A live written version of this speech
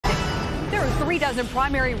3 dozen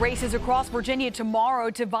primary races across Virginia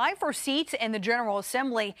tomorrow to vie for seats in the General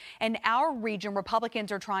Assembly. In our region,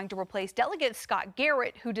 Republicans are trying to replace Delegate Scott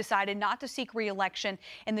Garrett, who decided not to seek re-election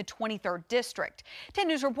in the 23rd District. 10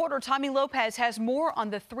 News reporter Tommy Lopez has more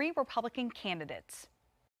on the 3 Republican candidates.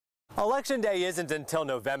 Election day isn't until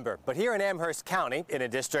November, but here in Amherst County, in a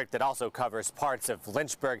district that also covers parts of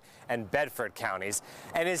Lynchburg and Bedford counties,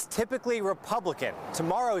 and is typically Republican,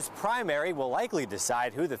 tomorrow's primary will likely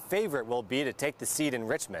decide who the favorite will be to take the seat in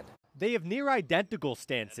Richmond. They have near identical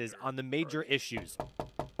stances on the major issues,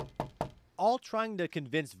 all trying to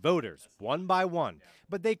convince voters one by one,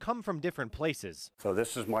 but they come from different places. So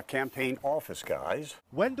this is my campaign office, guys.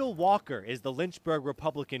 Wendell Walker is the Lynchburg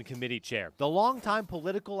Republican Committee Chair. The longtime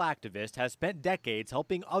political activist has spent decades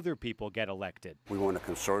helping other people get elected. We want a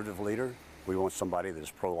conservative leader. We want somebody that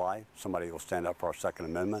is pro-life, somebody that will stand up for our Second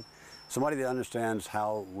Amendment, somebody that understands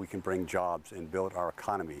how we can bring jobs and build our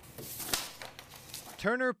economy.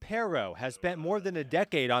 Turner Perro has spent more than a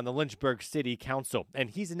decade on the Lynchburg City Council, and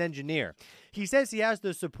he's an engineer. He says he has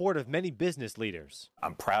the support of many business leaders.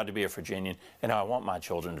 I'm proud to be a Virginian, and I want my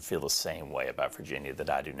children to feel the same way about Virginia that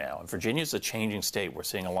I do now. And Virginia's a changing state. We're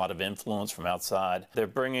seeing a lot of influence from outside. They're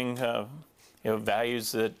bringing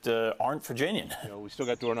values that aren't Virginian. We still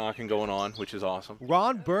got door knocking going on, which is awesome.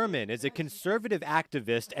 Ron Berman is a conservative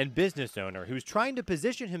activist and business owner who's trying to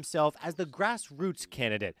position himself as the grassroots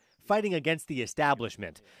candidate, fighting against the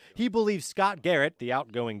establishment. He believes Scott Garrett, the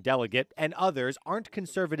outgoing delegate, and others aren't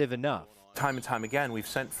conservative enough. Time and time again, we've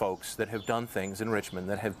sent folks that have done things in Richmond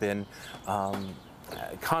that have been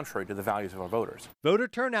contrary to the values of our voters. Voter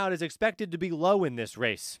turnout is expected to be low in this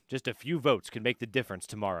race. Just a few votes could make the difference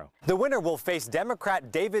tomorrow. The winner will face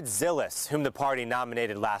Democrat David Zillis, whom the party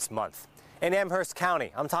nominated last month. In Amherst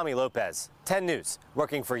County, I'm Tommy Lopez, 10 News,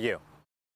 working for you.